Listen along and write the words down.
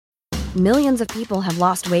Millions of people have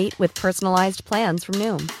lost weight with personalized plans from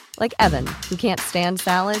Noom. Like Evan, who can't stand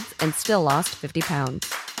salads and still lost 50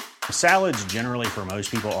 pounds. Salads generally for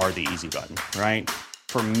most people are the easy button, right?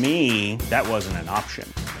 For me, that wasn't an option.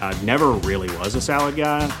 I never really was a salad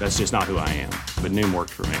guy. That's just not who I am. But Noom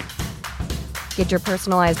worked for me. Get your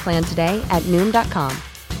personalized plan today at Noom.com.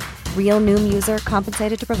 Real Noom user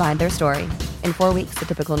compensated to provide their story. In 4 weeks, the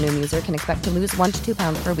typical Noom user can expect to lose 1 to 2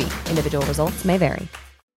 pounds per week. Individual results may vary.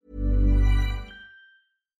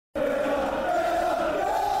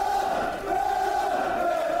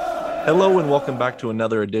 Hello and welcome back to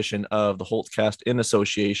another edition of the Holtzcast in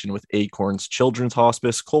association with Acorns Children's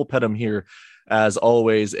Hospice. Cole Pettum here as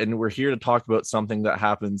always, and we're here to talk about something that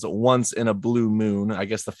happens once in a blue moon. I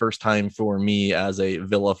guess the first time for me as a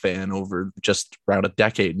Villa fan over just around a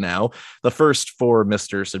decade now. The first for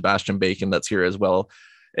Mr. Sebastian Bacon that's here as well.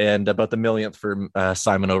 And about the millionth for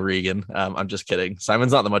Simon O'Regan. I'm just kidding.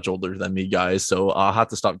 Simon's not that much older than me, guys, so I'll have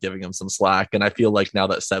to stop giving him some slack. And I feel like now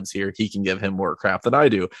that Seb's here, he can give him more crap than I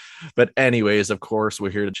do. But anyways, of course,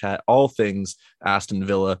 we're here to chat all things Aston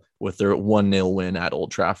Villa with their 1-0 win at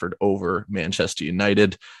Old Trafford over Manchester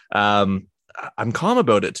United. I'm calm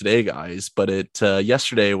about it today, guys, but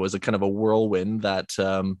yesterday was a kind of a whirlwind that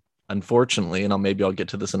unfortunately, and maybe I'll get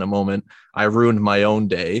to this in a moment, I ruined my own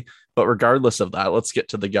day. But regardless of that, let's get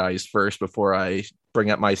to the guys first before I bring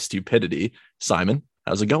up my stupidity. Simon,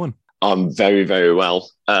 how's it going? I'm very, very well.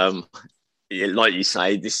 Like you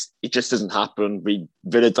say, it just doesn't happen.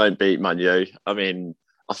 Villa don't beat Man U. I mean,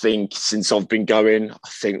 I think since I've been going, I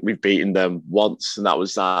think we've beaten them once, and that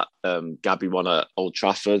was that Gabby won at Old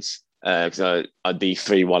Trafford. Because I did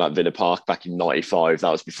 3-1 at Villa Park back in '95. That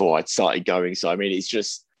was before I'd started going. So I mean, it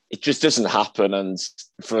just doesn't happen. And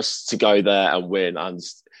for us to go there and win, and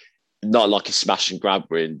not like a smash and grab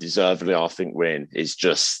win, deservedly, I think win is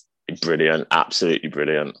just brilliant. Absolutely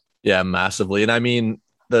brilliant. Yeah, massively. And I mean,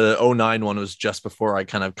 the 09 one was just before I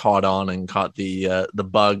kind of caught on and caught the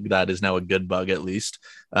bug that is now a good bug at least.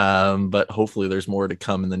 But hopefully there's more to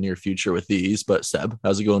come in the near future with these. But Seb,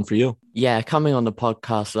 how's it going for you? Yeah, coming on the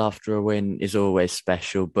podcast after a win is always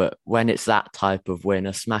special. But when it's that type of win,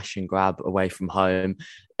 a smash and grab away from home,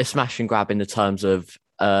 a smash and grab in the terms of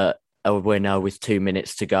a winner with 2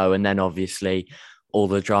 minutes to go, and then obviously all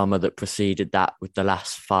the drama that preceded that with the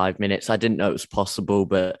last 5 minutes. I didn't know it was possible,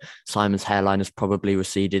 but Simon's hairline has probably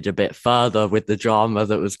receded a bit further with the drama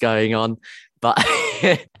that was going on. But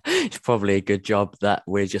it's probably a good job that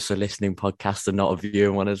we're just a listening podcast and not a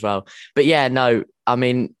viewing one as well. But yeah, no, I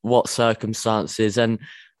mean, what circumstances? And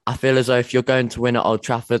I feel as though if you're going to win at Old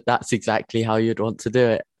Trafford, that's exactly how you'd want to do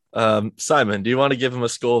it. Simon, do you want to give him a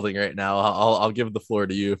scolding right now? I'll give the floor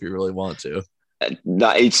to you if you really want to.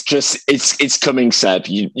 No, it's coming, Seb.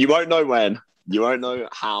 You won't know when, you won't know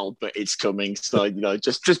how, but it's coming. So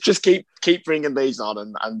just keep bringing these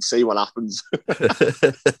on and see what happens.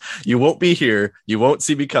 You won't be here, you won't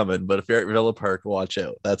see me coming, but if you're at Villa Park, watch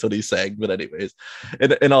out. That's what he's saying. But anyways,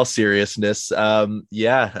 in all seriousness,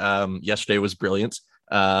 yesterday was brilliant.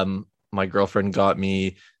 My girlfriend got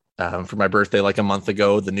me for my birthday like a month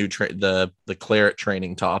ago the new the claret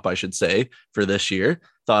training top, I should say, for this year.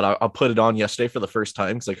 Thought I'll put it on yesterday for the first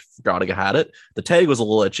time because I forgot I had it. The tag was a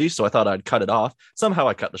little itchy, so I thought I'd cut it off. Somehow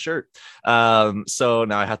I cut the shirt. So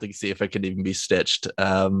now I have to see if it can even be stitched,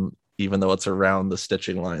 even though it's around the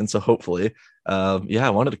stitching line. So hopefully, I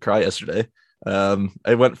wanted to cry yesterday.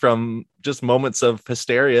 I went from just moments of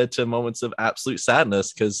hysteria to moments of absolute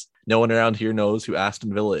sadness because no one around here knows who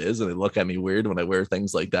Aston Villa is, and they look at me weird when I wear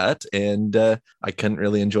things like that. And I couldn't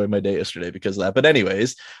really enjoy my day yesterday because of that. But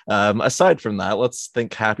anyways, aside from that, let's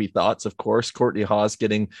think happy thoughts. Of course, Courtney Hawes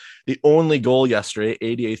getting the only goal yesterday,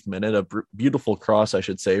 88th minute, a beautiful cross, I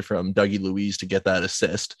should say, from Dougie Luiz to get that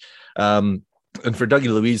assist. And for Dougie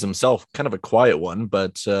Luiz himself, kind of a quiet one,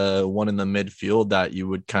 but one in the midfield that you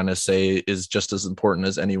would kind of say is just as important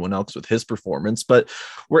as anyone else with his performance. But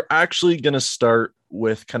we're actually going to start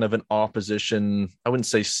with kind of an opposition, I wouldn't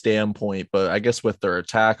say standpoint, but I guess with their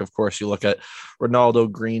attack. Of course, you look at Ronaldo,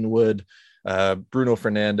 Greenwood, Bruno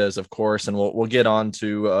Fernandes, of course, and we'll get on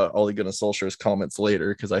to Ole Gunnar Solskjaer's comments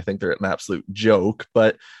later because I think they're an absolute joke.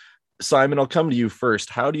 But Simon, I'll come to you first.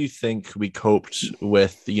 How do you think we coped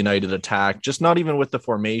with the United attack? Just not even with the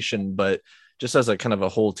formation, but just as a kind of a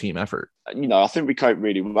whole team effort. I think we coped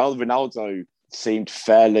really well. Ronaldo seemed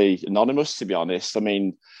fairly anonymous, to be honest. I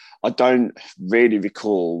mean, I don't really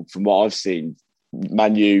recall from what I've seen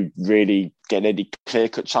Man U really getting any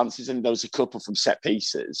clear-cut chances. And there was a couple from set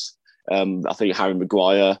pieces. I think Harry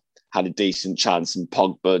Maguire had a decent chance and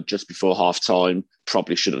Pogba just before half-time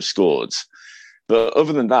probably should have scored. But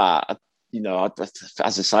other than that,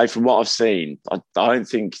 as I say, from what I've seen, I don't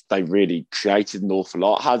think they really created an awful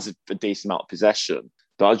lot. Has a decent amount of possession,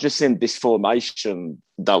 but I just think this formation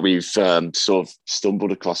that we've sort of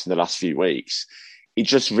stumbled across in the last few weeks, it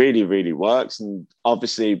just really, really works. And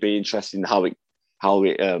obviously, it'd be interesting how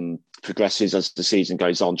it progresses as the season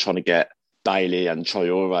goes on, trying to get Bailey and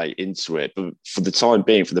Traore into it. But for the time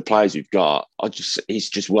being, for the players we've got, he's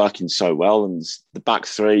just working so well. And the back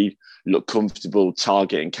three look comfortable,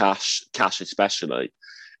 Targett and Cash especially.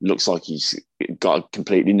 Looks like he's got a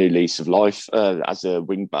completely new lease of life as a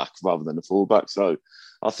wing back rather than a fullback. So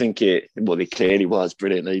I think it clearly was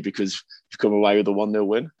brilliantly, because you've come away with a 1-0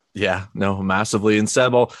 win. Yeah, no, massively. And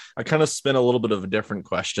Seb, I kind of spin a little bit of a different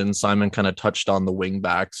question. Simon kind of touched on the wing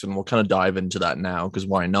backs, and we'll kind of dive into that now, because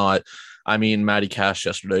why not? I mean, Matty Cash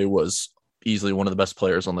yesterday was easily one of the best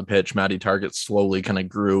players on the pitch. Matty Targett slowly kind of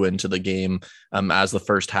grew into the game as the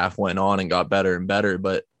first half went on and got better and better.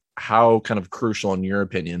 But how kind of crucial, in your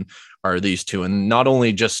opinion, are these two? And not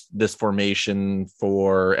only just this formation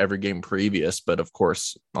for every game previous, but of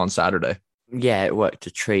course on Saturday. Yeah, it worked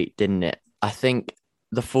a treat, didn't it? I think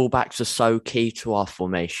the fullbacks are so key to our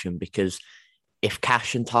formation, because if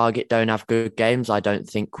Cash and Targett don't have good games, I don't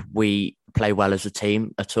think we play well as a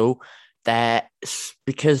team at all.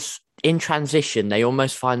 Because in transition, they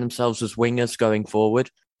almost find themselves as wingers going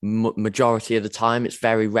forward. Majority of the time, it's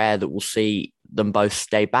very rare that we'll see them both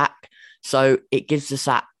stay back. So it gives us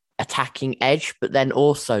that attacking edge, but then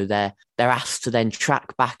also they're asked to then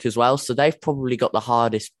track back as well. So they've probably got the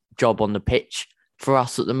hardest job on the pitch for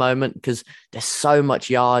us at the moment, because there's so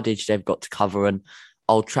much yardage they've got to cover, and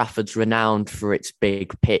Old Trafford's renowned for its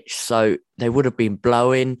big pitch. So they would have been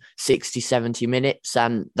blowing 60, 70 minutes,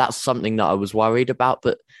 and that's something that I was worried about,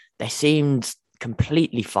 but they seemed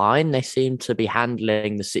completely fine. They seemed to be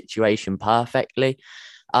handling the situation perfectly.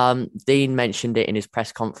 Dean mentioned it in his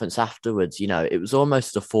press conference afterwards. It was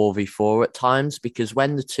almost a 4v4 at times, because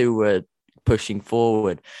when the two were pushing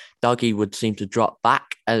forward, Dougie would seem to drop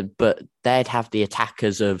back, but they'd have the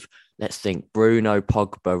attackers of, let's think, Bruno,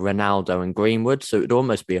 Pogba, Ronaldo and Greenwood. So it would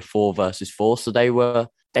almost be a 4 versus 4. So they were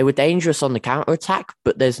dangerous on the counter-attack,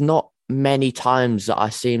 but there's not many times that I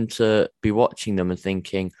seem to be watching them and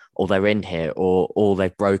thinking, oh, they're in here, or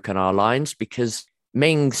they've broken our lines, because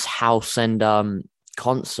Mings, House and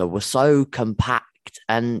Konsa were so compact,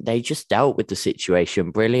 and they just dealt with the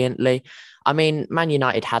situation brilliantly. I mean, Man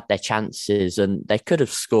United had their chances and they could have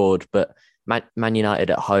scored, but Man United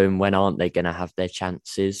at home, when aren't they going to have their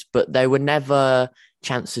chances? But they were never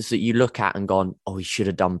chances that you look at and gone, oh, he should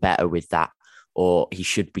have done better with that, or he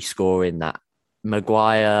should be scoring that.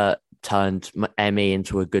 Maguire turned Emmy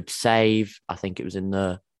into a good save. I think it was in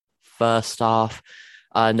the first half.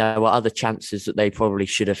 There were other chances that they probably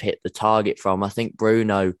should have hit the target from. I think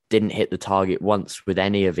Bruno didn't hit the target once with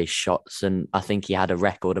any of his shots, and I think he had a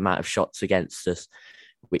record amount of shots against us,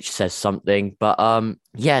 which says something. But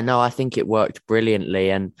I think it worked brilliantly.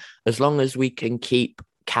 And as long as we can keep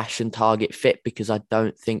Cash and Targett fit, because I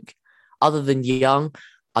don't think, other than Young,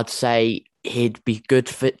 I'd say he'd be good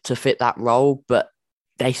to fit that role, but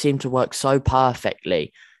they seem to work so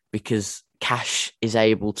perfectly, because Cash is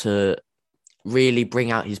able to really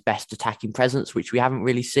bring out his best attacking presence, which we haven't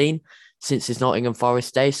really seen since his Nottingham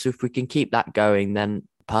Forest days. So if we can keep that going, then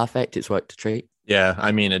perfect. It's worked a treat. Yeah,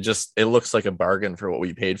 I mean, it looks like a bargain for what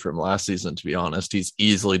we paid for him last season, to be honest. He's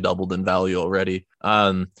easily doubled in value already.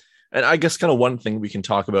 And I guess kind of one thing we can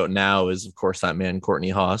talk about now is, of course, that man, Courtney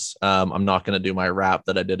Haas. I'm not going to do my rap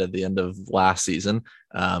that I did at the end of last season.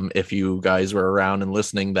 If you guys were around and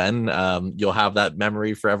listening then, you'll have that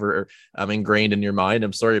memory forever ingrained in your mind.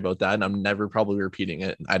 I'm sorry about that. And I'm never probably repeating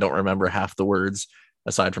it. I don't remember half the words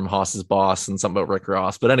aside from Haas's boss and something about Rick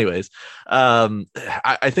Ross. But anyways,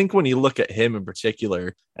 I think when you look at him in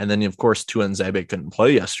particular, and then, of course, Tuanzebe couldn't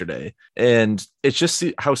play yesterday, and it's just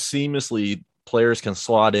how seamlessly players can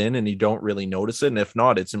slot in and you don't really notice it. And if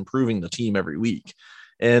not, it's improving the team every week.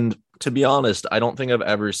 And to be honest, I don't think I've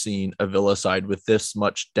ever seen a Villa side with this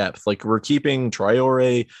much depth. Like, we're keeping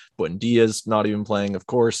Traore, Buendia's not even playing, of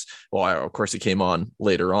course. Well, of course, he came on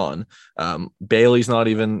later on. Bailey's not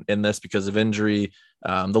even in this because of injury.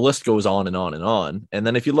 The list goes on and on and on. And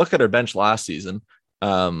then if you look at our bench last season,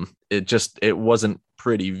 it wasn't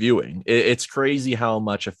pretty viewing. It's crazy how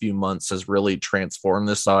much a few months has really transformed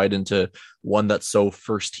this side into one that's so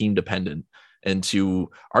first team dependent. And to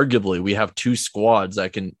arguably, we have two squads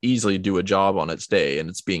that can easily do a job on its day, and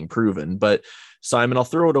it's being proven. But Simon, I'll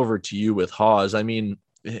throw it over to you with Haas. I mean,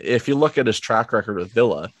 if you look at his track record with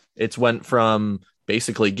Villa, it's went from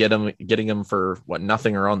basically getting him for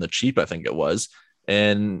nothing or on the cheap, I think it was.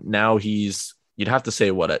 And now he's, you'd have to say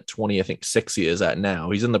what at 20, I think 6 he is at now.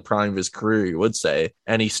 He's in the prime of his career, you would say.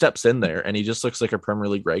 And he steps in there and he just looks like a Premier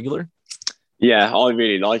League regular. Yeah, I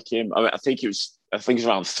really like him. I think it's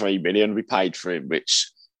around 3 million we paid for him,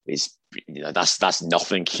 which is, that's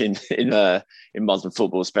nothing in modern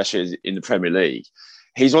football, especially in the Premier League.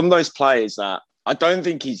 He's one of those players that I personally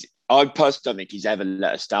don't think he's ever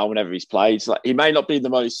let us down whenever he's played. Like, he may not be the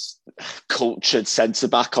most cultured centre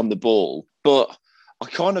back on the ball, but I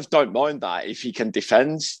kind of don't mind that if he can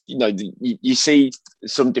defend. You see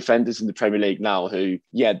some defenders in the Premier League now who,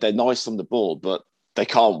 yeah, they're nice on the ball, but they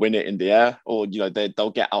can't win it in the air, or they'll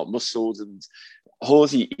get out muscled. And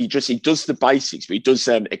Horsey, he does the basics, but he does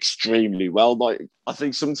them extremely well. Like, I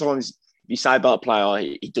think sometimes if you say about a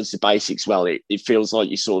player, he does the basics well, it feels like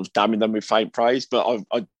you're sort of damning them with faint praise. But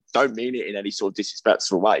I don't mean it in any sort of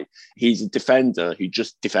disrespectful way. He's a defender who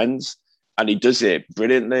just defends, and he does it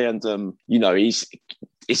brilliantly. And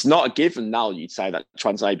it's not a given now, you'd say, that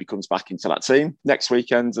Translady comes back into that team next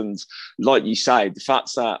weekend. And like you say, the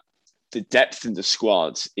fact that the depth in the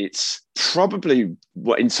squad, it's probably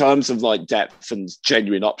what, in terms of like depth and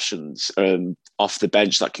genuine options off the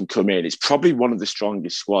bench that can come in, it's probably one of the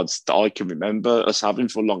strongest squads that I can remember us having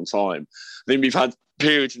for a long time. I think we've had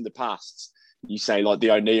periods in the past, you say like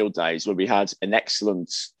the O'Neill days, where we had an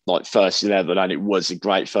excellent like first 11, and it was a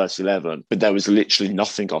great first 11, but there was literally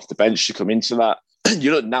nothing off the bench to come into that.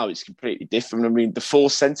 Now it's completely different. I mean, the 4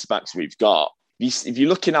 centre-backs we've got, if you're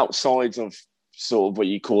looking outside of sort of what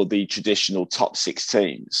you call the traditional top 6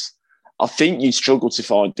 teams, I think you struggle to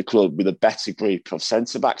find the club with a better group of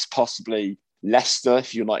centre-backs, possibly Leicester,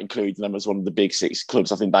 if you're not including them as one of the big 6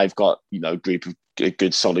 clubs. I think they've got, a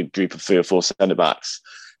good solid group of 3 or 4 centre-backs.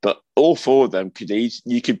 But all 4 of them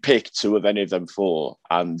you could pick 2 of any of them 4,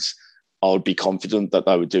 and I would be confident that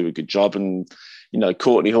they would do a good job. And,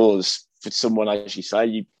 Courtney Hause, for someone, as you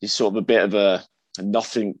say, he's sort of a bit of a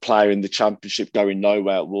nothing player in the Championship, going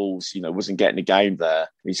nowhere at Wolves, wasn't getting a game there.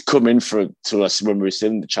 He's come in to us when we were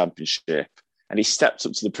still in the Championship, and he stepped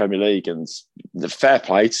up to the Premier League, and the fair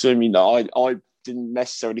play to him. I didn't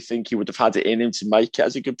necessarily think he would have had it in him to make it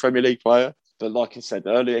as a good Premier League player. But like I said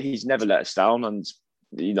earlier, he's never let us down, and,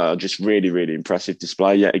 just really, really impressive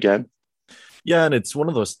display yet again. Yeah, and it's one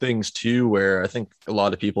of those things too where I think a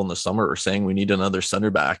lot of people in the summer are saying we need another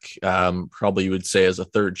center back, probably you would say as a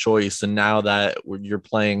third choice. And now that you're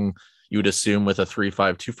playing, you would assume with a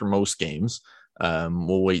 3-5-2 for most games.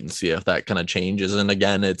 We'll wait and see if that kind of changes. And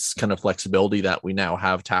again, it's kind of flexibility that we now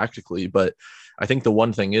have tactically. But I think the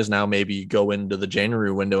one thing is now maybe you go into the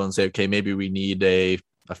January window and say, okay, maybe we need a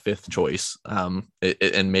 5th choice.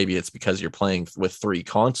 And maybe it's because you're playing with 3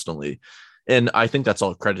 constantly. And I think that's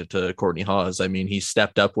all credit to Courtney Hause. I mean, he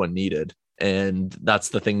stepped up when needed, and that's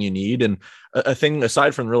the thing you need. And a thing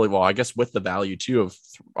aside from really, well, I guess with the value too of,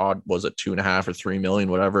 was it 2.5 or 3 million,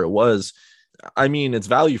 whatever it was. I mean, it's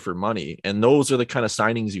value for money. And those are the kind of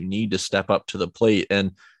signings you need to step up to the plate.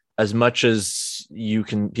 And as much as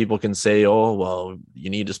people can say, oh, well, you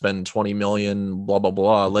need to spend 20 million, blah, blah,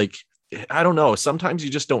 blah. Like, I don't know. Sometimes you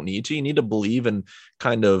just don't need to. You need to believe and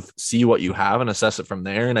kind of see what you have and assess it from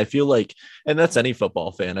there. And I feel like, and that's any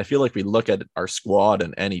football fan, I feel like we look at our squad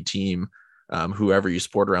and any team, whoever you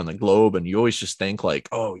support around the globe, and you always just think like,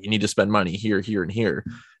 oh, you need to spend money here, here, and here.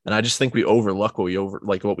 And I just think we overlook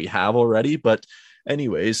what we have already. But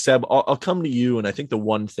anyways, Seb, I'll come to you. And I think the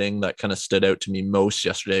one thing that kind of stood out to me most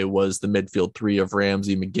yesterday was the midfield 3 of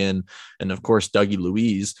Ramsey, McGinn, and of course, Dougie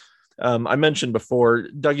Luiz. I mentioned before,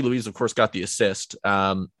 Dougie Luiz, of course, got the assist.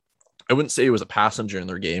 I wouldn't say he was a passenger in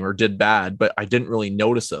their game or did bad, but I didn't really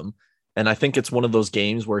notice him. And I think it's one of those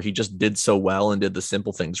games where he just did so well and did the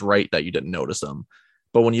simple things right that you didn't notice him.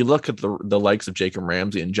 But when you look at the likes of Jacob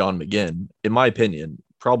Ramsey and John McGinn, in my opinion,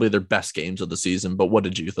 probably their best games of the season. But what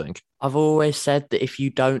did you think? I've always said that if you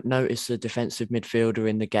don't notice a defensive midfielder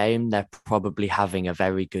in the game, they're probably having a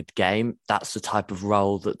very good game. That's the type of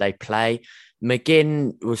role that they play.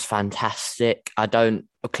 McGinn was fantastic.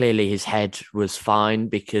 Clearly his head was fine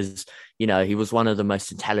because, he was one of the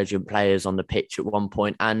most intelligent players on the pitch at one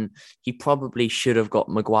point, and he probably should have got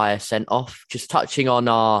Maguire sent off. Just touching on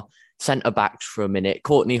our centre-backs for a minute,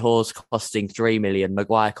 Courtney Hause costing 3 million,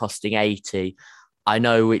 Maguire costing 80. I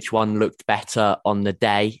know which one looked better on the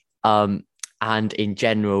day and in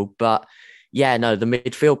general, but yeah, no, the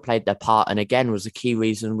midfield played their part and again was a key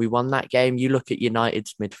reason we won that game. You look at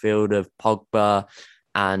United's midfield of Pogba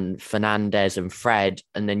and Fernandes and Fred,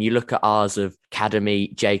 and then you look at ours of Academy,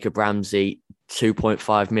 Jacob Ramsey,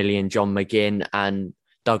 2.5 million, John McGinn and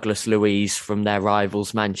Douglas Luiz from their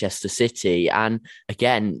rivals Manchester City. And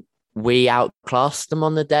again, we outclassed them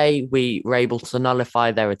on the day. We were able to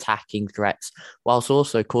nullify their attacking threats whilst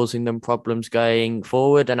also causing them problems going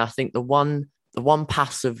forward. And I think the one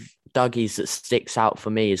pass of Dougie's that sticks out for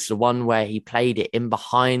me is the one where he played it in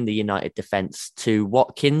behind the United defence to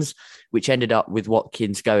Watkins, which ended up with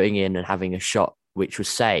Watkins going in and having a shot which was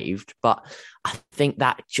saved. But I think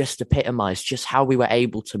that just epitomised just how we were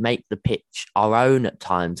able to make the pitch our own at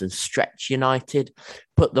times and stretch United,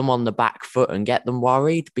 put them on the back foot and get them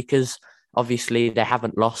worried, because obviously they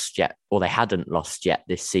hadn't lost yet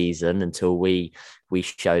this season until we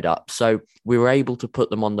showed up. So we were able to put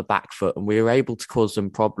them on the back foot and we were able to cause them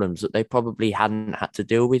problems that they probably hadn't had to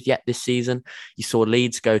deal with yet this season. You saw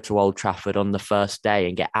Leeds go to Old Trafford on the first day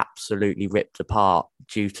and get absolutely ripped apart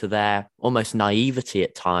due to their almost naivety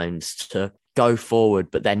at times to go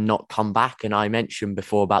forward, but then not come back. And I mentioned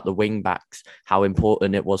before about the wing backs, how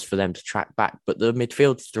important it was for them to track back. But the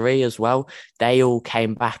midfield three as well, they all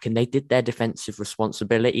came back and they did their defensive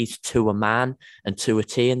responsibilities to a man and to a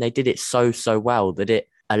T. And they did it so well that it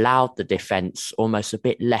allowed the defence almost a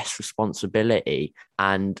bit less responsibility.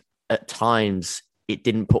 And at times it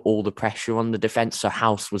didn't put all the pressure on the defence. So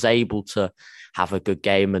House was able to have a good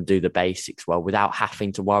game and do the basics well without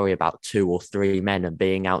having to worry about 2 or 3 men and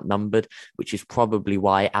being outnumbered, which is probably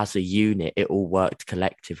why as a unit, it all worked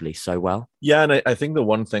collectively so well. Yeah, and I think the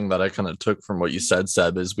one thing that I kind of took from what you said,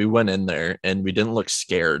 Seb, is we went in there and we didn't look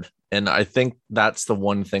scared. And I think that's the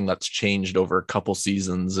one thing that's changed over a couple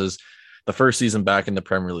seasons is the first season back in the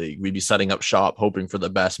Premier League, we'd be setting up shop, hoping for the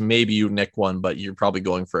best. Maybe you nick one, but you're probably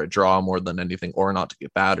going for a draw more than anything or not to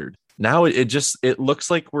get battered. Now it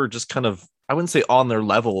looks like we're just kind of, I wouldn't say on their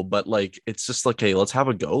level, but like, it's just like, hey, let's have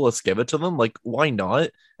a go. Let's give it to them. Like, why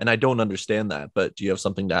not? And I don't understand that. But do you have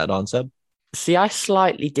something to add on, Seb? See, I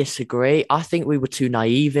slightly disagree. I think we were too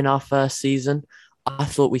naive in our first season.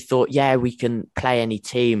 We thought, yeah, we can play any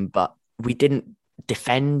team, but we didn't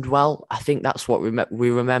defend well. I think that's what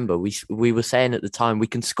we remember. We were saying at the time we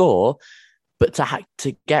can score, but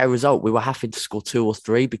to get a result, we were having to score 2 or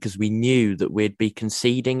 3 because we knew that we'd be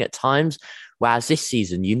conceding at times. Whereas this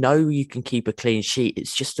season, you can keep a clean sheet.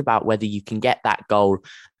 It's just about whether you can get that goal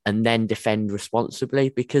and then defend responsibly,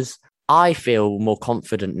 because I feel more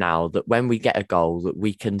confident now that when we get a goal that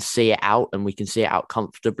we can see it out and we can see it out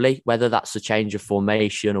comfortably, whether that's a change of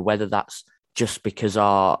formation or whether that's just because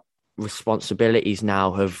our responsibilities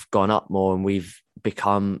now have gone up more and we've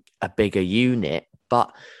become a bigger unit.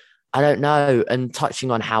 But I don't know. And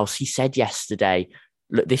touching on House, he said yesterday,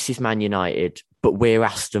 look, this is Man United, but we're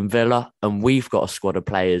Aston Villa and we've got a squad of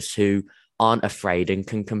players who aren't afraid and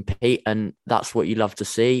can compete. And that's what you love to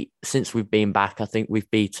see. Since we've been back, I think we've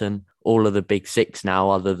beaten all of the big 6 now,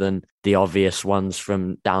 other than the obvious ones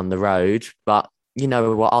from down the road. But you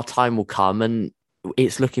know what, our time will come and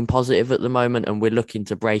it's looking positive at the moment and we're looking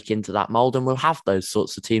to break into that mold and we'll have those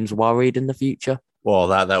sorts of teams worried in the future. Well,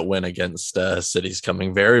 that win against City's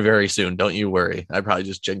coming very, very soon. Don't you worry. I probably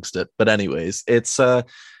just jinxed it. But anyways, it's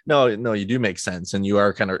no, you do make sense. And you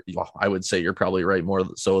are kind of, well, I would say you're probably right more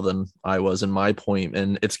so than I was in my point.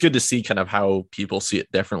 And it's good to see kind of how people see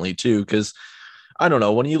it differently too. Because I don't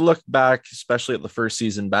know, when you look back, especially at the first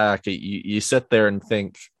season back, you sit there and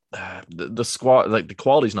think the squad, like the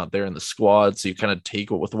quality's not there in the squad. So you kind of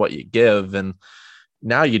take it with what you give. And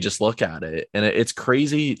now you just look at it and it's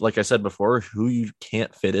crazy. Like I said before, who you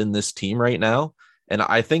can't fit in this team right now. And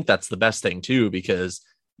I think that's the best thing too, because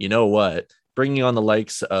you know what, bringing on the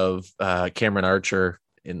likes of Cameron Archer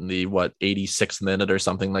in the 86th minute or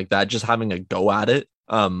something like that, just having a go at it.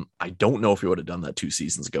 I don't know if he would have done that 2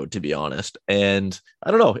 seasons ago, to be honest. And I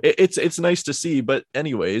don't know, it's nice to see. But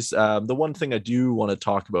anyways, the one thing I do want to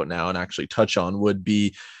talk about now and actually touch on would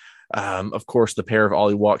be, of course, the pair of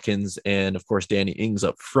Ollie Watkins and, of course, Danny Ings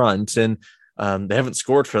up front. And they haven't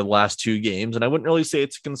scored for the last 2 games. And I wouldn't really say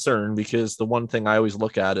it's a concern because the one thing I always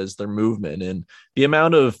look at is their movement and the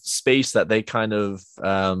amount of space that they kind of,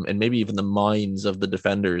 and maybe even the minds of the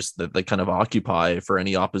defenders that they kind of occupy for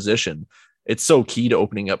any opposition. It's so key to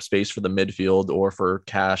opening up space for the midfield or for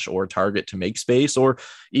Cash or Target to make space, or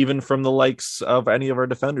even from the likes of any of our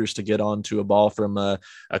defenders to get onto a ball from a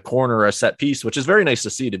corner or a set piece, which is very nice to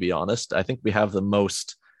see, to be honest. I think we have the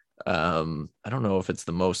most, I don't know if it's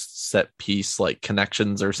the most set piece like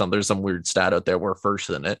connections or something. There's some weird stat out there. We're first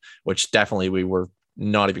in it, which definitely we were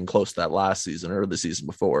not even close to that last season or the season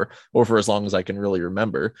before, or for as long as I can really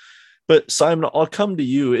remember. But Simon, I'll come to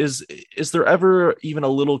you. Is there ever even a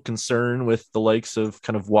little concern with the likes of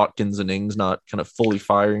kind of Watkins and Ings not kind of fully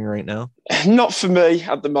firing right now? Not for me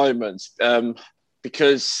at the moment,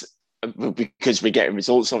 because we're getting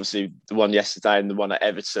results. Obviously, the one yesterday and the one at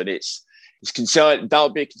Everton. It's It's concern. That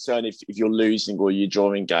would be a concern if you're losing or you're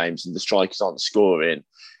drawing games and the strikers aren't scoring.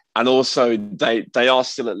 And also, they are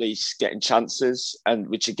still at least getting chances, and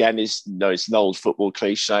which again is, it's an old football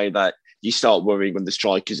cliche that you start worrying when the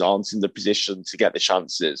strikers aren't in the position to get the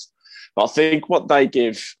chances. But I think what they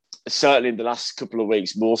give, certainly in the last couple of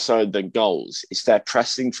weeks, more so than goals, is their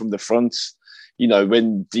pressing from the front.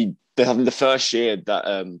 When they having the first year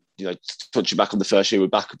that, touching back on the first year, we're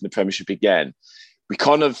back up in the Premiership again. We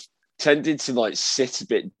kind of tended to sit a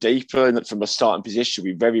bit deeper and from a starting position.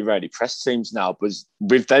 We very rarely press teams now, but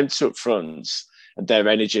with them two up front and their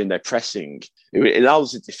energy and their pressing, it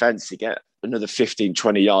allows the defence to get another 15,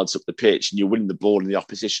 20 yards up the pitch and you're winning the ball in the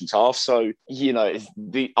opposition's half. So,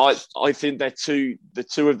 I think the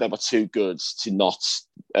two of them are too good to not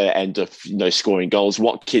end up, scoring goals.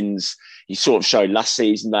 Watkins, he sort of showed last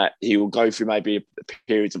season that he will go through maybe a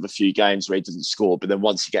period of a few games where he doesn't score, but then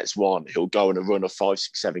once he gets one, he'll go on a run of 5,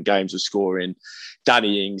 6, 7 games of scoring.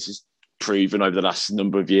 Danny Ings has proven over the last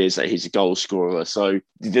number of years that he's a goal scorer. So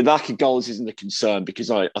the lack of goals isn't a concern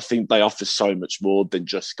because I think they offer so much more than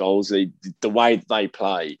just goals. The way that they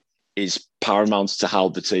play is paramount to how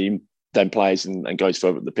the team then plays and goes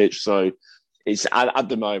further up the pitch. So it's at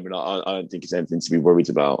the moment, I don't think it's anything to be worried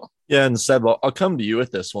about. Yeah, and Seb, I'll come to you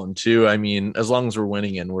with this one too. I mean, as long as we're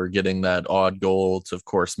winning and we're getting that odd goal to, of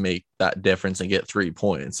course, make that difference and get 3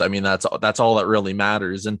 points. I mean, that's all that really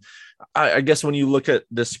matters. And I guess when you look at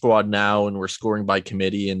this squad now and we're scoring by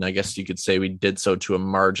committee, and I guess you could say we did so to a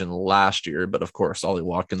margin last year, but of course, Ollie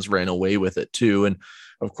Watkins ran away with it too. And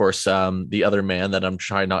of course, the other man that I'm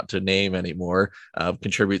trying not to name anymore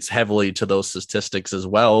contributes heavily to those statistics as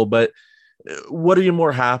well. But what are you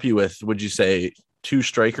more happy with? Would you say 2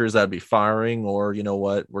 strikers that'd be firing, or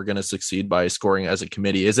we're going to succeed by scoring as a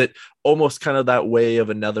committee? Is it almost kind of that way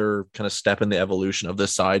of another kind of step in the evolution of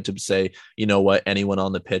this side to say, anyone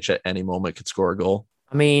on the pitch at any moment could score a goal?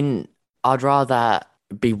 I mean, I'd rather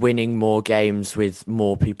be winning more games with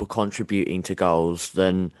more people contributing to goals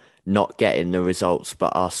than not getting the results,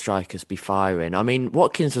 but our strikers be firing. I mean,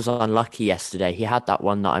 Watkins was unlucky yesterday. He had that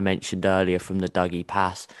one that I mentioned earlier from the Dougie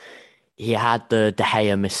pass. He had the De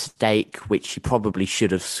Gea mistake, which he probably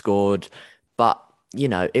should have scored. But,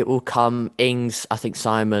 it will come. Ings, I think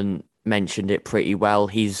Simon mentioned it pretty well.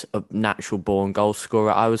 He's a natural born goal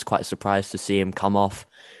scorer. I was quite surprised to see him come off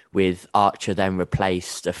with Archer then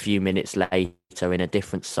replaced a few minutes later in a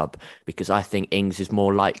different sub, because I think Ings is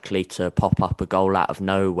more likely to pop up a goal out of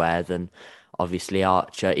nowhere than obviously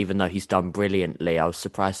Archer, even though he's done brilliantly. I was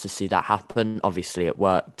surprised to see that happen. Obviously it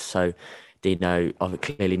worked. So Dino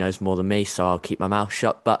clearly knows more than me, so I'll keep my mouth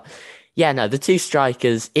shut. But yeah, no, the 2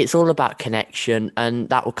 strikers, it's all about connection, and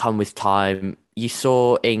that will come with time. You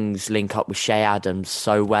saw Ings link up with Shea Adams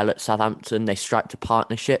so well at Southampton. They struck a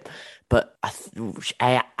partnership, but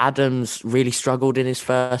Adams really struggled in his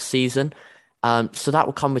first season. So that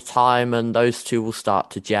will come with time, and those two will start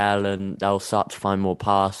to gel, and they'll start to find more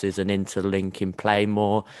passes and interlink in play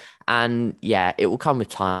more. And yeah, it will come with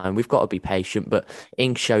time. We've got to be patient, but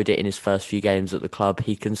Ings showed it in his first few games at the club.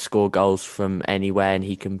 He can score goals from anywhere and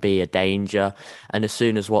he can be a danger. And as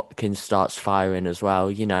soon as Watkins starts firing as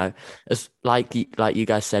well, as like you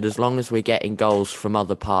guys said, as long as we're getting goals from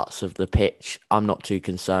other parts of the pitch, I'm not too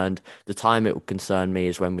concerned. The time it will concern me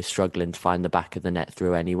is when we're struggling to find the back of the net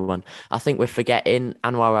through anyone. I think we're forgetting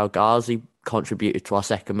Anwar El Ghazi contributed to our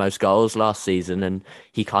second most goals last season, and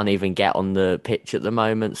he can't even get on the pitch at the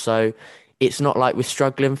moment. So it's not like we're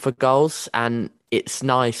struggling for goals, and it's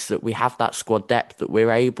nice that we have that squad depth, that we're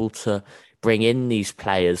able to bring in these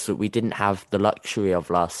players that we didn't have the luxury of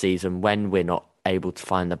last season when we're not able to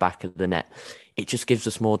find the back of the net. It just gives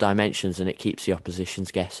us more dimensions and it keeps the oppositions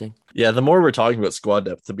guessing. Yeah, the more we're talking about squad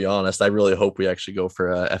depth, to be honest, I really hope we actually go for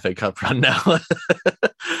a FA Cup run now.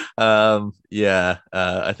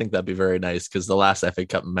 I think that'd be very nice, because the last FA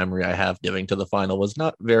Cup memory I have giving to the final was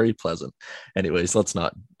not very pleasant. Anyways, let's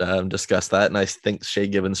not discuss that. And I think Shay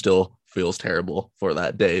Given still feels terrible for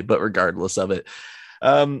that day, but regardless of it,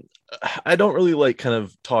 I don't really like kind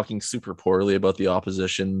of talking super poorly about the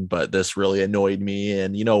opposition, but this really annoyed me.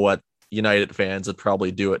 And you know what? United fans would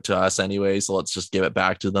probably do it to us anyway, so let's just give it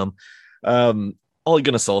back to them. Ole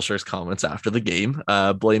Gunnar Solskjaer's comments after the game,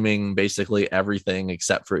 blaming basically everything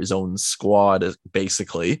except for his own squad,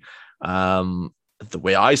 basically. The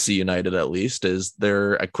way I see United, at least, is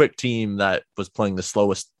they're a quick team that was playing the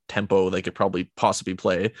slowest tempo they could probably possibly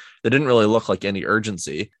play. They didn't really look like any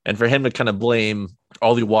urgency. And for him to kind of blame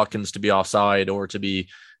Ollie Watkins to be offside or to be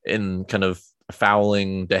in kind of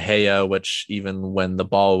fouling De Gea, which even when the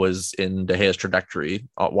ball was in De Gea's trajectory,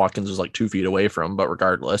 Watkins was like 2 feet away from, but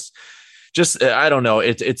regardless, just, I don't know,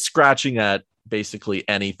 it's scratching at basically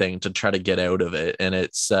anything to try to get out of it. And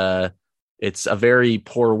it's a very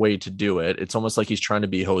poor way to do it. It's almost like he's trying to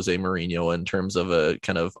be Jose Mourinho in terms of a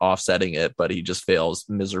kind of offsetting it, but he just fails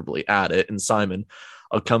miserably at it. And Simon,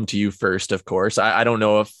 I'll come to you first, of course. I don't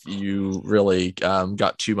know if you really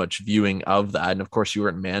got too much viewing of that. And of course, you were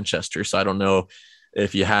in Manchester, so I don't know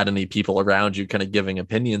if you had any people around you kind of giving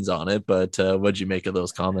opinions on it, but what'd you make of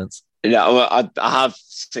those comments? Yeah, well, I have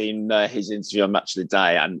seen his interview on Match of the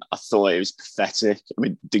Day, and I thought it was pathetic. I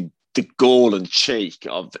mean, the gall and cheek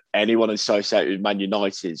of anyone associated with Man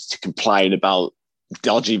United to complain about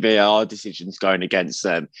dodgy VAR decisions going against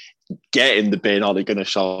them. Get in the bin, Ole Gunnar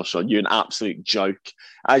Solskjaer. You're an absolute joke.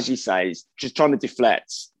 As you say, he's just trying to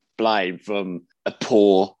deflect blame from a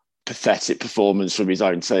poor, pathetic performance from his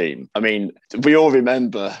own team. I mean, we all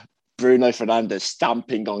remember Bruno Fernandes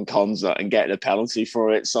stamping on Konza and getting a penalty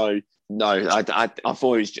for it. So no, I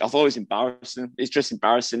thought it was embarrassing. It's just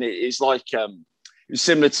embarrassing. It's like it was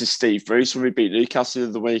similar to Steve Bruce when we beat Newcastle the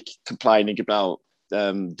other week, complaining about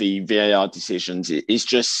the VAR decisions. It's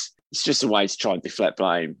just a way to try and deflect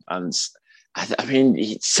blame. And I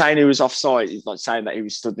mean, saying he was offside is like saying that he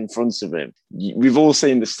was stood in front of him. We've all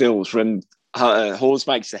seen the stills when Hawes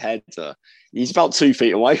makes a header. He's about 2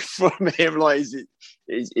 feet away from him. Like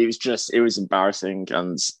it was embarrassing.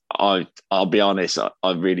 And I'll be honest,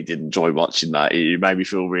 I really did enjoy watching that. It made me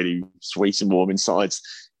feel really sweet and warm inside,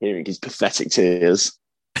 hearing his pathetic tears.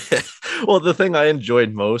 Well, the thing I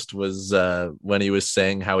enjoyed most was when he was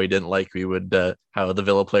saying how he didn't like how the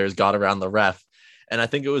Villa players got around the ref. And I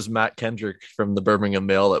think it was Matt Kendrick from the Birmingham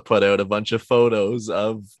Mail that put out a bunch of photos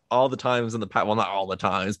of all the times in the past. Well, not all the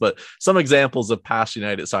times, but some examples of past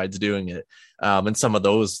United sides doing it. And some of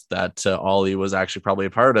those that Ollie was actually probably a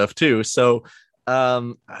part of too. So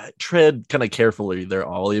tread kind of carefully there,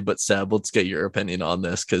 Ollie. But Seb, let's get your opinion on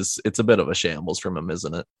this, because it's a bit of a shambles from him,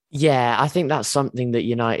 isn't it? Yeah, I think that's something that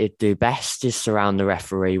United do best, is surround the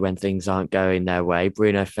referee when things aren't going their way.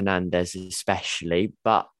 Bruno Fernandes especially.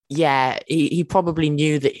 But yeah, he probably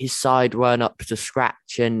knew that his side weren't up to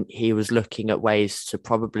scratch, and he was looking at ways to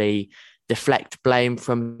probably deflect blame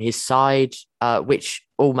from his side, which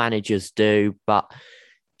all managers do. But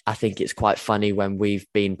I think it's quite funny when we've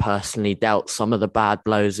been personally dealt some of the bad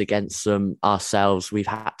blows against them ourselves. We've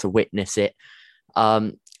had to witness it.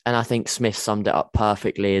 And I think Smith summed it up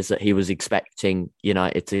perfectly, is that he was expecting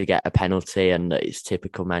United to get a penalty, and that it's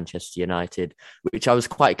typical Manchester United, which I was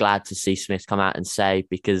quite glad to see Smith come out and say,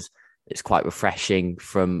 because it's quite refreshing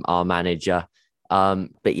from our manager.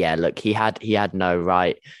 But yeah, look, he had no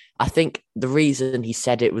right. I think the reason he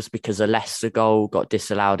said it was because a Leicester goal got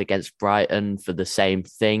disallowed against Brighton for the same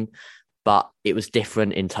thing, but it was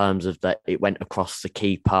different in terms of that it went across the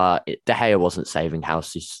keeper. De Gea wasn't saving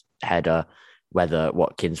House's header, whether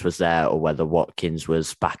Watkins was there or whether Watkins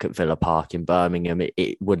was back at Villa Park in Birmingham.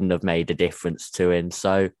 It wouldn't have made a difference to him.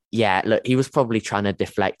 So yeah, look, he was probably trying to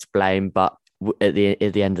deflect blame, but at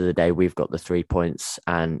the end of the day, we've got the 3 points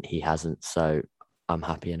and he hasn't. So I'm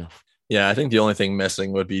happy enough. Yeah, I think the only thing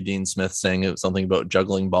missing would be Dean Smith saying it was something about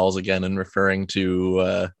juggling balls again and referring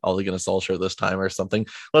to Ole Gunnar Solskjaer this time or something.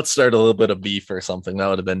 Let's start a little bit of beef or something. That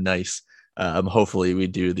would have been nice. Hopefully we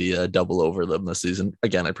do the double over them this season.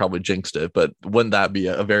 Again, I probably jinxed it, but wouldn't that be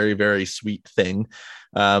a very, very sweet thing?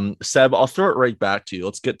 Seb, I'll throw it right back to you.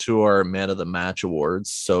 Let's get to our Man of the Match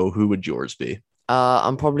awards. So who would yours be?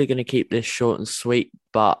 I'm probably going to keep this short and sweet,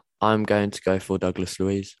 but I'm going to go for Douglas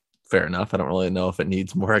Luiz. Fair enough. I don't really know if it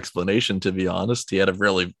needs more explanation, to be honest. He had a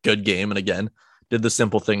really good game, and again, did the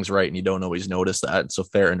simple things right, and you don't always notice that. So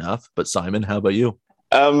fair enough. But Simon, how about you?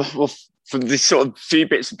 Well, from the sort of few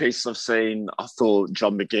bits and pieces I've seen, I thought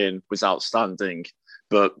John McGinn was outstanding,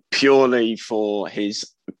 but purely for his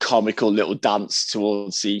comical little dance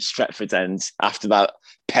towards the Stretford end after that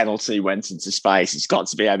penalty went into space, it's got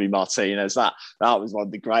to be Emi Martinez. That was one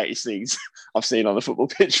of the greatest things I've seen on the football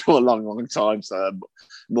pitch for a long, long time. So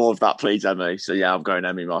more of that, please, Emi. So yeah, I'm going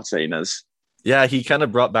Emi Martinez. Yeah, he kind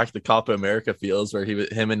of brought back the Copa America feels where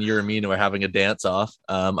him and Uramina were having a dance off.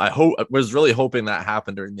 I was really hoping that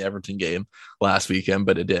happened during the Everton game last weekend,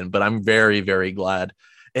 but it didn't. But I'm very, very glad.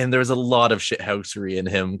 And there's a lot of shithousery in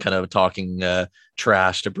him kind of talking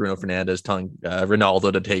trash to Bruno Fernandes, telling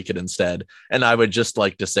Ronaldo to take it instead. And I would just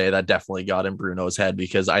like to say that definitely got in Bruno's head,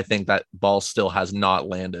 because I think that ball still has not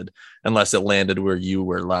landed, unless it landed where you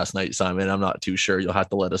were last night, Simon. I'm not too sure. You'll have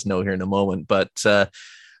to let us know here in a moment. But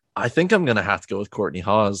I think I'm going to have to go with Courtney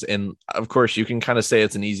Hawes. And of course, you can kind of say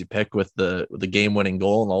it's an easy pick with the game-winning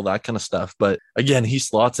goal and all that kind of stuff. But again, he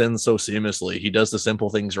slots in so seamlessly. He does the simple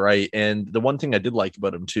things right. And the one thing I did like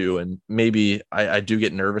about him too, and maybe I do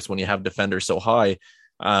get nervous when you have defenders so high,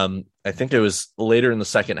 I think it was later in the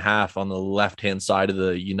second half on the left-hand side of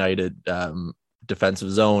the United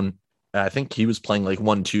defensive zone. I think he was playing like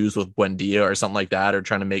 1-2s with Buendia or something like that, or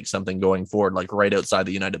trying to make something going forward, like right outside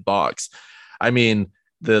the United box. I mean,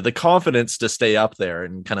 the confidence to stay up there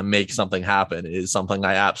and kind of make something happen is something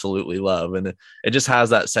I absolutely love. And it just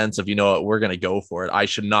has that sense of, you know what, we're going to go for it. I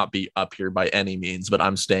should not be up here by any means, but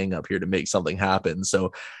I'm staying up here to make something happen.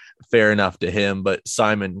 So fair enough to him. But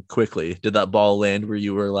Simon, quickly, did that ball land where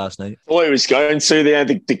you were last night? Oh, it was going to.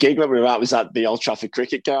 The gig that we were at was at the Old Trafford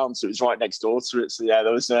Cricket Ground, so it was right next door to it. So yeah,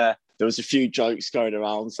 there was a few jokes going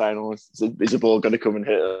around saying, "Oh, is the ball going to come and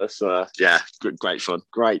hit us?" Yeah, great fun,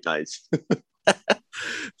 great days.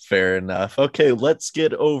 Fair enough. Okay, let's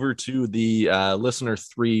get over to the listener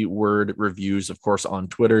 3-word reviews, of course, on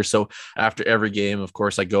Twitter. So after every game, of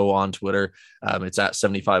course, I go on Twitter. It's at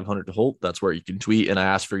 7500 Holt. That's where you can tweet, and I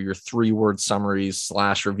ask for your 3-word summaries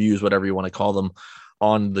 / reviews, whatever you want to call them,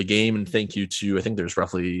 on the game. And thank you to, I think there's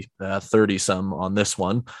roughly 30 some on this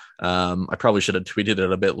one. I probably should have tweeted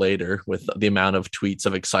it a bit later with the amount of tweets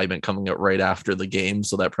of excitement coming out right after the game.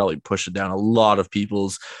 So that probably pushed it down a lot of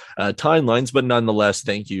people's timelines, but nonetheless,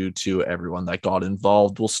 thank you to everyone that got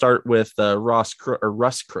involved. We'll start with Russ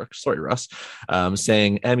Crook,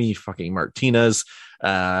 saying Emmy fucking Martinez.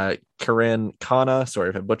 Karen Kana, sorry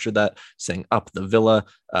if I butchered that, saying up the villa,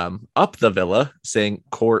 saying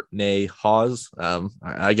Courtney Hawes.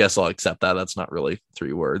 I guess I'll accept that. That's not really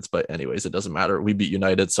 3 words, but anyways, it doesn't matter. We beat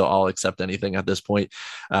United, so I'll accept anything at this point.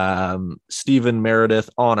 Stephen Meredith,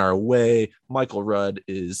 on our way. Michael Rudd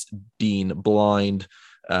is Dean Blind.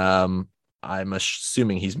 I'm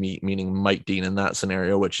assuming he's meaning Mike Dean in that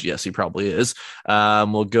scenario, which yes, he probably is.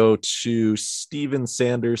 We'll go to Steven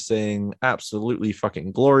Sanders saying absolutely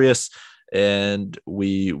fucking glorious. And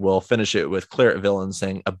we will finish it with Claret Villain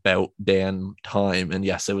saying about damn time. And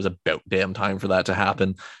yes, it was about damn time for that to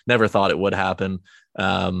happen. Never thought it would happen.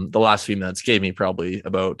 The last few minutes gave me probably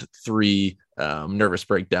about 3 nervous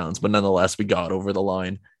breakdowns, but nonetheless, we got over the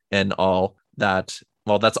line and all that.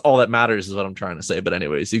 Well, that's all that matters is what I'm trying to say. But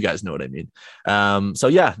anyways, you guys know what I mean. So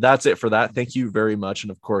yeah, that's it for that. Thank you very much.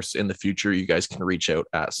 And of course, in the future, you guys can reach out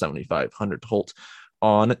at 7500 Holt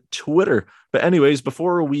on Twitter. But anyways,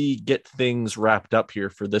 before we get things wrapped up here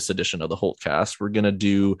for this edition of the Holtcast, we're going to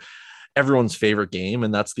do everyone's favorite game,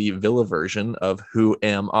 and that's the Villa version of Who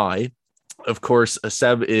Am I? Of course,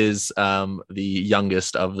 Seb is the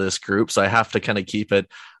youngest of this group, so I have to kind of keep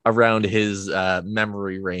it around his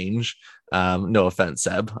memory range. No offense,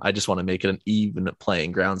 Seb. I just want to make it an even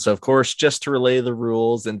playing ground. So, of course, just to relay the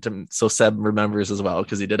rules and so Seb remembers as well,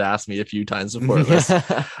 because he did ask me a few times before this.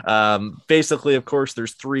 Basically, of course,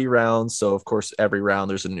 there's 3 rounds. So, of course, every round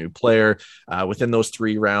there's a new player. Within those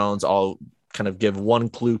 3 rounds, I'll kind of give 1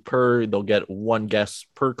 clue per. They'll get 1 guess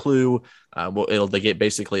per clue. They get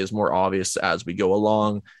basically as more obvious as we go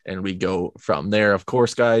along, and we go from there. Of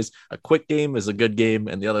course, guys, a quick game is a good game,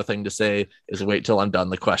 and the other thing to say is wait till I'm done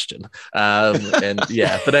the question. And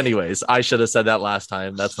yeah, but anyways, I should have said that last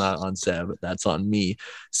time. That's not on Seb, that's on me.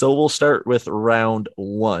 So we'll start with round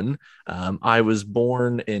 1. I was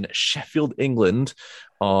born in Sheffield, England,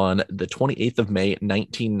 on the 28th of May,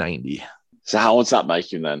 1990. So how old's that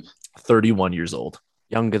make him then? 31 years old.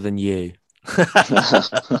 Younger than you.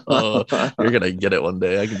 Oh, you're gonna get it one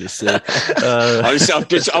day. I can just say. I've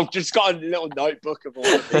just got a little notebook of all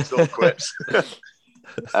of these little quips.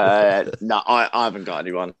 No, I haven't got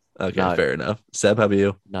anyone. Okay, No. fair enough. Seb, how about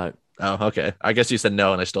you? No. Oh, okay. I guess you said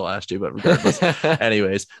no, and I still asked you, but regardless.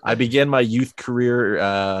 Anyways, I began my youth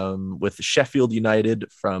career with Sheffield United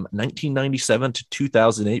from 1997 to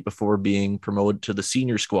 2008 before being promoted to the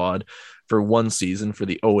senior squad for 1 season for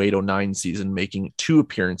the 08-09 season, making 2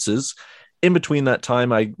 appearances. In between that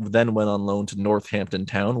time, I then went on loan to Northampton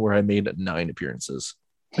Town, where I made 9 appearances.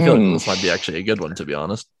 I feel like this might be actually a good one, to be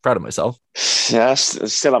honest. Proud of myself. Yeah,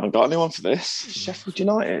 still haven't got anyone for this. Sheffield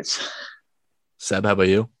United. Seb, how about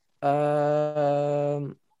you?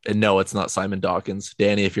 Um, And no, it's not Simon Dawkins.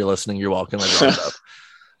 Danny, if you're listening, you're welcome. I brought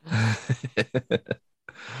it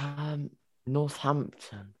up.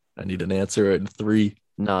 Northampton. I need an answer in 3,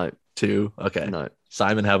 No. 2. Okay. No.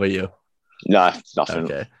 Simon, how about you? No, nothing.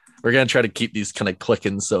 Okay. We're going to try to keep these kind of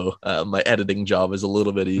clicking, so my editing job is a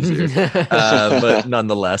little bit easier. But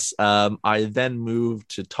nonetheless, I then moved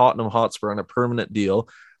to Tottenham Hotspur on a permanent deal,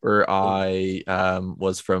 where I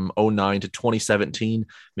was from 09 to 2017,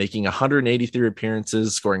 making 183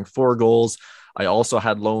 appearances, scoring 4 goals. I also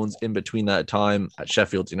had loans in between that time at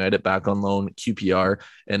Sheffield United, back on loan, QPR,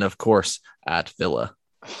 and of course at Villa.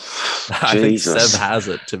 I think Seb has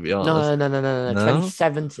it, to be honest. No.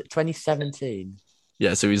 2017.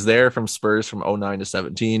 Yeah, so he's there from Spurs from 09 to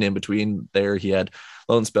 17. In between there, he had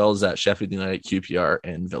loan spells at Sheffield United, QPR,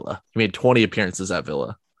 and Villa. He made 20 appearances at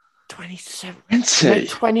Villa. 27. 20.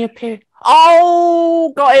 20 appearances.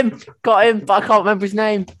 Oh, got him, but I can't remember his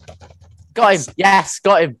name. Got him. Yes,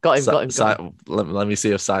 got him. Let me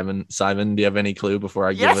see if Simon, do you have any clue before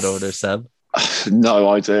I give it over to Seb? No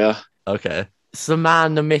idea. Okay. It's the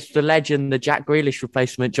man, the myth, the legend, the Jack Grealish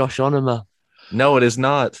replacement, Josh Onoma. No, it is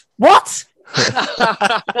not. What?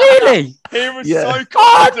 Really? He was Yeah. so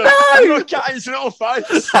confident. Oh, no! Look at his little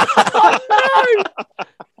face. Oh, no!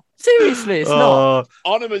 Seriously, it's not.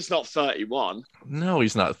 Onoma's not 31. No,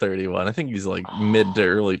 he's not 31. I think he's like mid to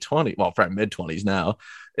early 20. Well, probably mid 20s now.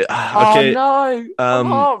 Oh, Okay. no. I'm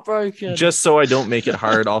heartbroken. Just so I don't make it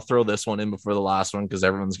hard, I'll throw this one in before the last one because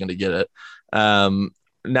everyone's going to get it.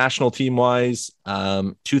 National team wise,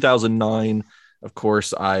 2009, of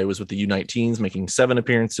course, I was with the U19s making 7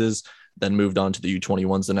 appearances, then moved on to the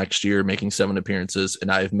U21s the next year, making 7 appearances,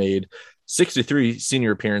 and I've made 63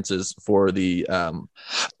 senior appearances for the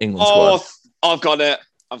England squad. I've got it.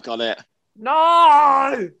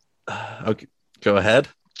 No! Okay, go ahead.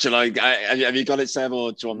 Shall I? Have you got it, Sam,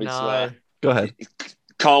 or do you want me to? Go ahead.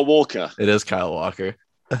 Kyle Walker. It is Kyle Walker.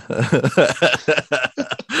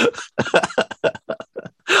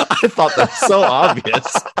 I thought that was so obvious.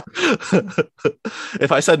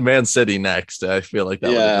 If I said Man City next, I feel like that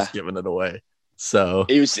would have just given it away. So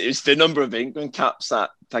it was the number of England caps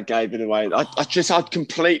that gave it away. I'd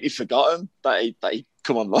completely forgotten that he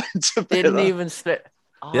come on loan to Didn't Villa. even slip.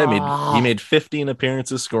 yeah, he made 15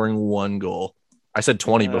 appearances, scoring 1 goal. I said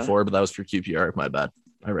 20 before, but that was for QPR. My bad.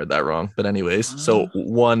 I read that wrong. But anyways, so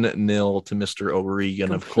 1-0 to Mr.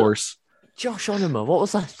 O'Regan, of course. Josh Onoma, what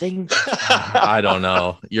was that thing? I don't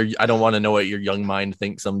know. I don't want to know what your young mind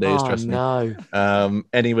thinks some days, trust me. No.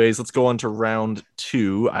 Anyways, let's go on to round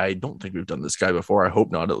 2. I don't think we've done this guy before. I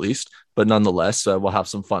hope not, at least. But nonetheless, we'll have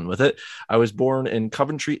some fun with it. I was born in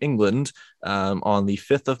Coventry, England, on the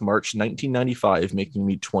 5th of March, 1995, making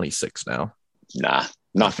me 26 now. Nah,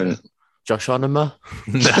 nothing. Josh Onoma?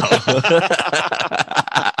 No.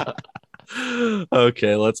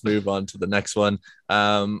 Okay, let's move on to the next one.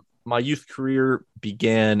 My youth career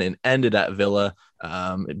began and ended at Villa.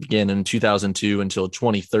 It began in 2002 until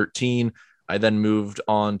 2013. I then moved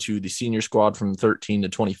on to the senior squad from 13 to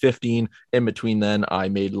 2015. In between then, I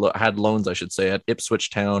had loans, I should say, at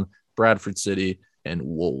Ipswich Town, Bradford City, and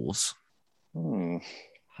Wolves.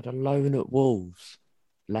 Had a loan at Wolves.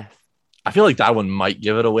 Left. I feel like that one might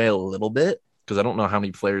give it away a little bit because I don't know how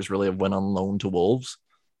many players really have went on loan to Wolves.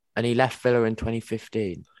 And he left Villa in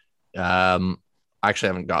 2015. I actually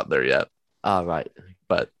haven't got there yet. Oh, right.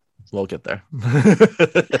 But we'll get there.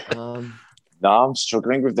 No, I'm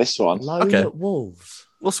struggling with this one. Loan at Wolves.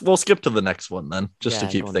 We'll skip to the next one then, just to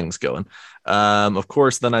keep things going. Of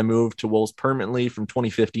course, then I moved to Wolves permanently from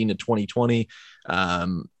 2015 to 2020,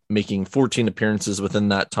 making 14 appearances within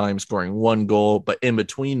that time, scoring 1 goal. But in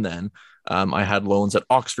between then, I had loans at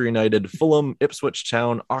Oxford United, Fulham, Ipswich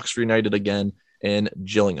Town, Oxford United again, and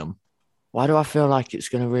Gillingham. Why do I feel like it's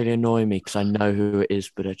going to really annoy me? Because I know who it is,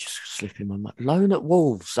 but I just slip in my mind. Loan at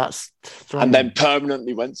Wolves. That's and then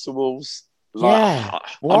permanently went to Wolves. Yeah.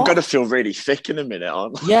 I'm going to feel really thick in a minute,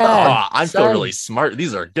 aren't I? Yeah. I feel really smart.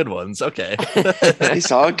 These are good ones. Okay.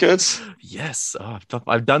 These are good. Yes.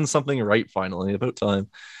 I've done something right finally. About time.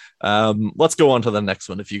 Let's go on to the next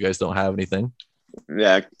one if you guys don't have anything.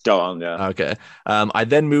 Yeah, go on. Yeah. Okay. I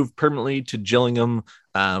then moved permanently to Gillingham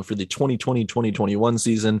for the 2020-2021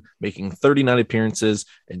 season, making 39 appearances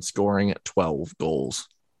and scoring 12 goals.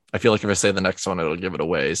 I feel like if I say the next one, it'll give it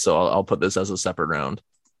away. So I'll put this as a separate round.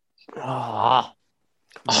 I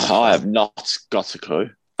have not got a clue.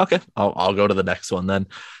 Okay. I'll go to the next one then.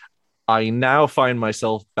 I now find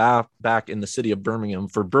myself back in the city of Birmingham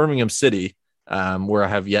for Birmingham City, where I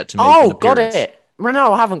have yet to make an appearance. Got it.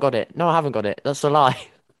 No, I haven't got it. That's a lie.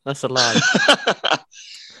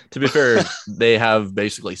 To be fair, they have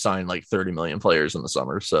basically signed like 30 million players in the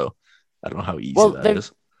summer, so I don't know how easy that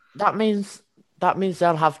is. That means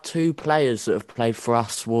they'll have 2 players that have played for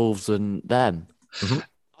us, Wolves, and them. Mm-hmm.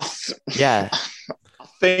 Yeah. I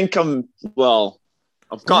think I've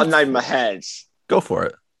got a name in my head. Go for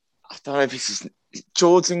it. I don't know if this is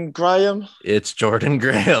Jordan Graham. It's Jordan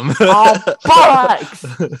Graham. Oh, bollocks!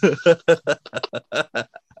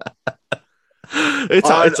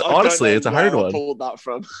 Honestly, it's a hard one. I pulled that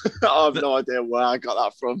from. I have no idea where I got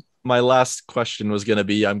that from. My last question was going to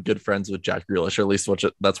be, I'm good friends with Jack Grealish, or at least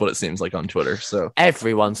that's what it seems like on Twitter. So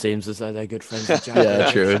everyone seems as though they're good friends with Jack.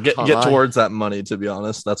 Yeah, true. Get towards that money, to be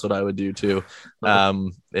honest. That's what I would do too.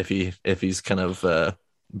 If he's kind of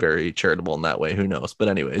very charitable in that way. Who knows? But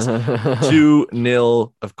anyways,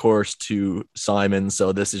 2-0, of course, to Simon.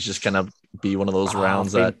 So this is just gonna be one of those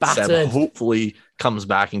rounds that Seb hopefully comes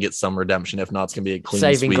back and gets some redemption. If not, it's gonna be a clean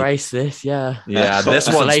saving sweep. grace. This, yeah. This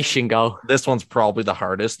consolation goal. This one's probably the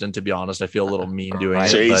hardest, and to be honest, I feel a little mean doing it.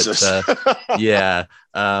 Jesus. But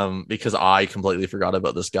because I completely forgot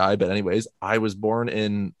about this guy. But anyways, I was born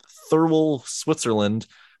in Thurwell, Switzerland,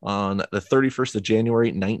 on the 31st of January,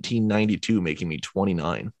 1992, making me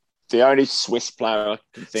 29. The only Swiss player I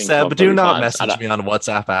can think Seb, of. do not message me on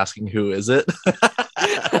WhatsApp asking who is it.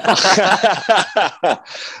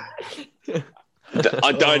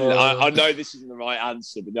 I know this isn't the right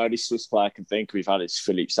answer, but the only Swiss player I can think we've had is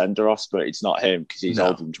Philippe Senderos, but it's not him because he's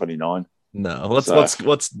older than 29. No,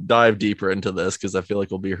 let's dive deeper into this because I feel like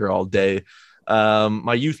we'll be here all day.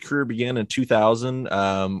 My youth career began in 2000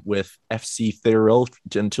 with FC Thurwell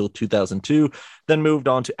until 2002, then moved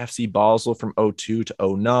on to FC Basel from 02 to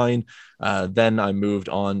 09. Then I moved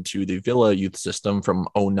on to the Villa youth system from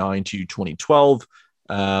 09 to 2012.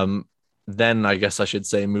 Then I guess I should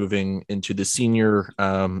say moving into the senior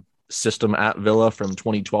system at Villa from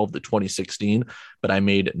 2012 to 2016, but I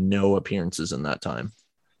made no appearances in that time.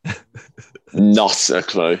 Not a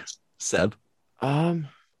clue. Seb?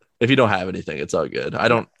 If you don't have anything, it's all good.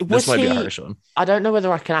 This might be a harsh one. I don't know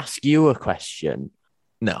whether I can ask you a question.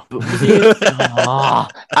 No. But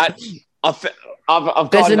I've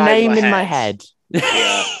got there's a name in my head.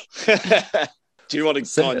 Yeah. Do you want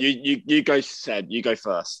to go on? You go, Seb. You go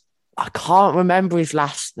first. I can't remember his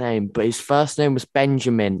last name, but his first name was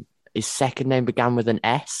Benjamin. His second name began with an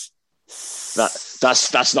S.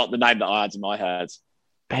 That's not the name that I had in my head.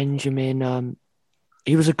 Benjamin.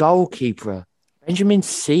 He was a goalkeeper. Benjamin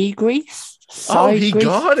Seagrease? He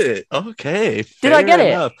got it. Okay. Did I get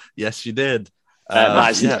it? Yes, you did.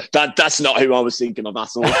 That's not who I was thinking of at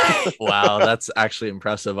all. Wow, that's actually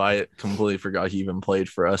impressive. I completely forgot he even played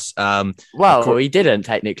for us. He didn't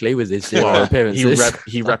technically with his appearances.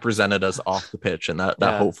 He represented us off the pitch, and that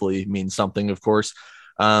hopefully means something, of course.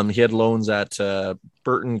 He had loans at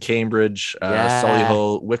Burton, Cambridge,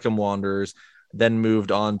 Solihull, Wycombe Wanderers, then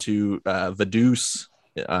moved on to Vaduz,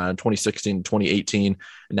 2016 2018.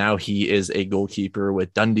 Now he is a goalkeeper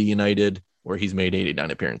with Dundee United, where he's made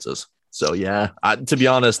 89 appearances. So to be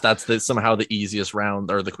honest, that's somehow the easiest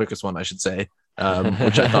round, or the quickest one, I should say,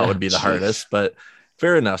 which I thought would be the hardest. But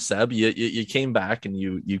fair enough, Seb. You came back and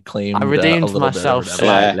you claimed. I redeemed myself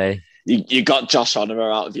slightly. You got Josh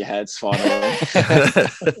Onoma out of your heads finally.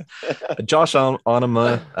 Josh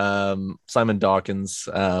Onoma, Simon Dawkins,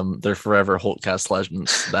 they're forever Holtcast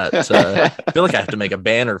legends. That I feel like I have to make a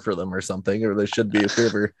banner for them or something, or there should be if we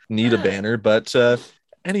ever need a banner. But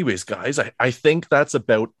anyways, guys, I think that's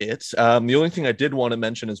about it. The only thing I did want to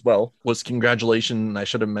mention as well was congratulations. I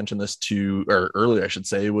should have mentioned this earlier, I should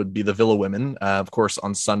say, would be the Villa women. Of course,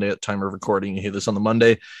 on Sunday at time of recording, you hear this on the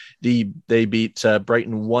Monday, they beat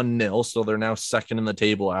Brighton 1-0. So they're now second in the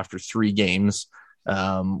table after 3 games,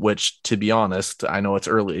 which, to be honest, I know it's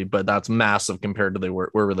early, but that's massive compared to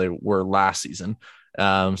where they were last season.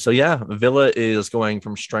 Villa is going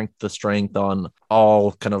from strength to strength on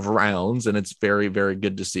all kind of rounds, and it's very, very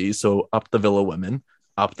good to see. So up the Villa women,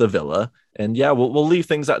 up the Villa. And we'll leave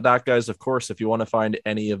things at that, guys. Of course, if you want to find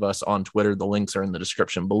any of us on Twitter, the links are in the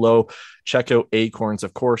description below. Check out Acorns,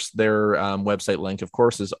 of course. Their website link, of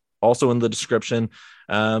course, is also in the description.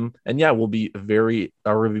 We'll be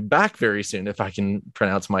back very soon if I can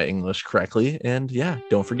pronounce my English correctly. And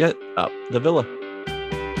don't forget, up the Villa.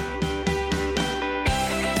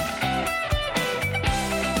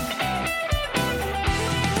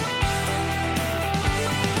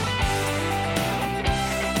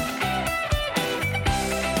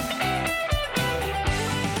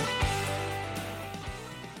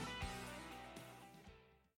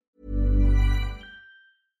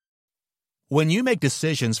 When you make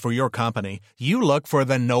decisions for your company, you look for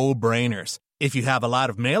the no-brainers. If you have a lot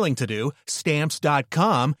of mailing to do,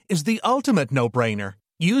 Stamps.com is the ultimate no-brainer.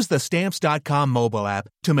 Use the Stamps.com mobile app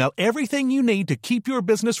to mail everything you need to keep your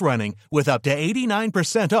business running with up to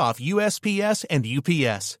 89% off USPS and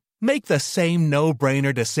UPS. Make the same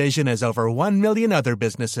no-brainer decision as over 1 million other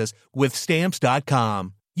businesses with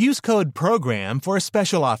Stamps.com. Use code PROGRAM for a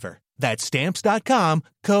special offer. That's Stamps.com,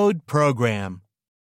 code PROGRAM.